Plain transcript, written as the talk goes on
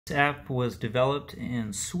This app was developed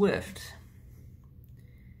in Swift,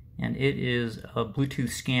 and it is a Bluetooth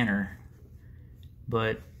scanner,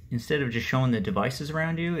 but instead of just showing the devices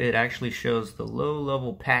around you, it actually shows the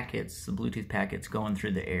low-level packets, the Bluetooth packets going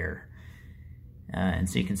through the air. And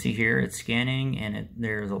so you can see here it's scanning, and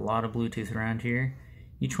there's a lot of Bluetooth around here.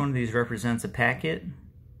 Each one of these represents a packet,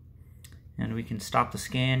 and we can stop the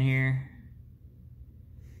scan here.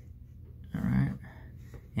 Alright,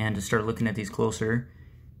 and to start looking at these closer.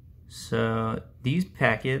 So these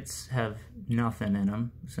packets have nothing in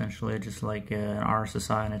them, essentially, just like an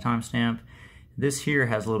RSSI and a timestamp. This here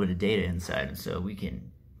has a little bit of data inside, and so we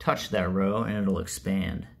can touch that row and it'll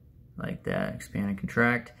expand like that, expand and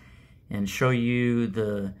contract, and show you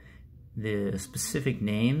the specific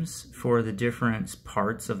names for the different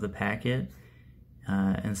parts of the packet.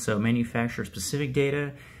 And so manufacturer specific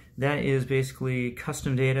data, that is basically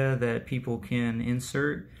custom data that people can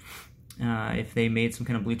insert if they made some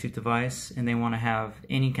kind of Bluetooth device and they want to have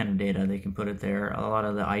any kind of data, they can put it there. A lot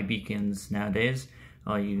of the iBeacons nowadays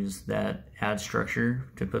use that add structure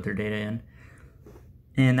to put their data in.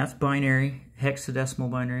 And that's binary,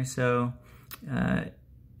 hexadecimal binary, so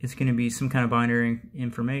it's going to be some kind of binary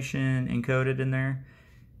information encoded in there.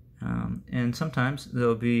 And sometimes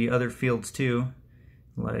there'll be other fields too,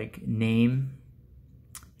 like name.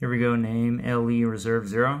 Here we go, name, LE reserve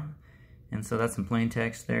 0. And so that's some plain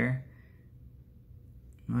text there.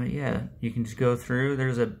 Yeah, you can just go through.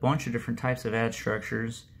 There's a bunch of different types of add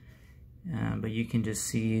structures, but you can just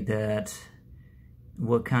see that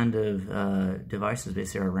what kind of devices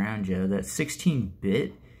basically are around you. That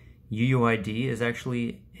 16-bit UUID is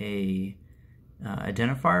actually a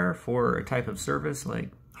identifier for a type of service, like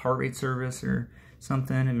heart rate service or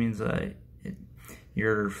something. It means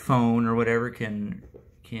your phone or whatever can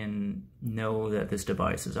know that this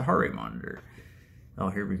device is a heart rate monitor. Oh,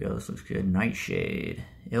 here we go. This looks good. Nightshade.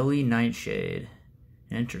 LE Nightshade.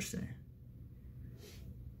 Interesting.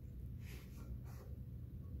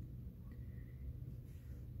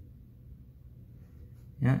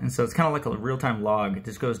 Yeah, and so it's kind of like a real-time log. It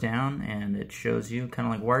just goes down and it shows you, kind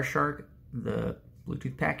of like Wireshark, the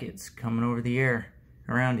Bluetooth packets coming over the air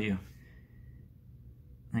around you.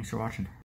 Thanks for watching.